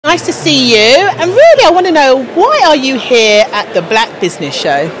Nice to see you. And really, I want to know, why are you here at the Black Business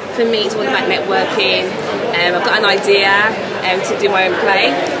Show? For me, it's all about networking. I've got an idea to do my own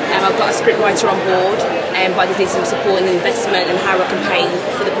play. I've got a scriptwriter on board, but I just need some support and investment and how I can pay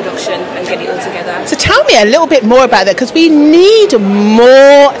for the production and get it all together. So tell me a little bit more about that, because we need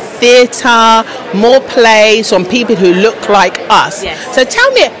more theatre, more plays from people who look like us. Yes. So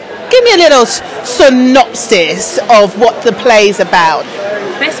tell me, give me a little synopsis of what the play's about.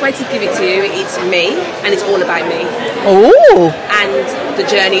 Best way to give it to you, it's me, and it's all about me. Oh. And the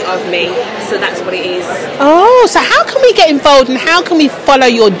journey of me, so that's what it is. Oh, so how can we get involved and how can we follow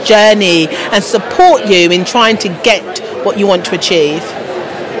your journey and support you in trying to get what you want to achieve?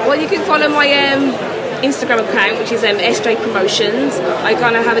 Well, you can follow my Instagram account, which is SJ Promotions. I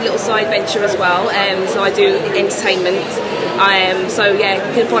kind of have a little side venture as well, so I do entertainment. So yeah,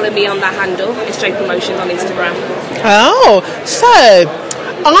 you can follow me on that handle, SJ Promotions on Instagram. Oh, so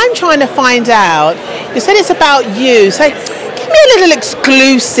I'm trying to find out, you said it's about you, so give me a little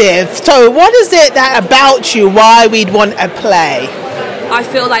exclusive. So what is it that about you, why we'd want a play? I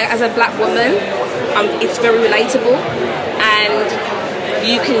feel like as a black woman, it's very relatable, and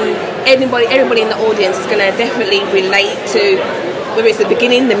you can, everybody in the audience is going to definitely relate to whether it's the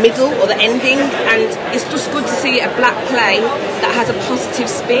beginning, the middle or the ending, and it's just good to see a black play that has a positive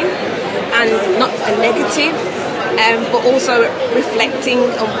spin and not a negative. But also reflecting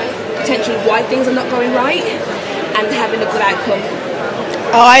on potentially why things are not going right and having a good outcome.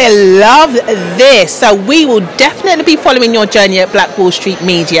 I love this. So we will definitely be following your journey at Black Wall Street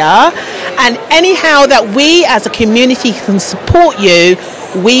Media, and anyhow that we as a community can support you,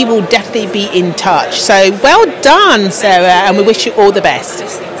 we will definitely be in touch. So well done, Sarah, and we wish you all the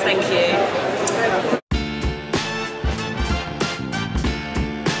best.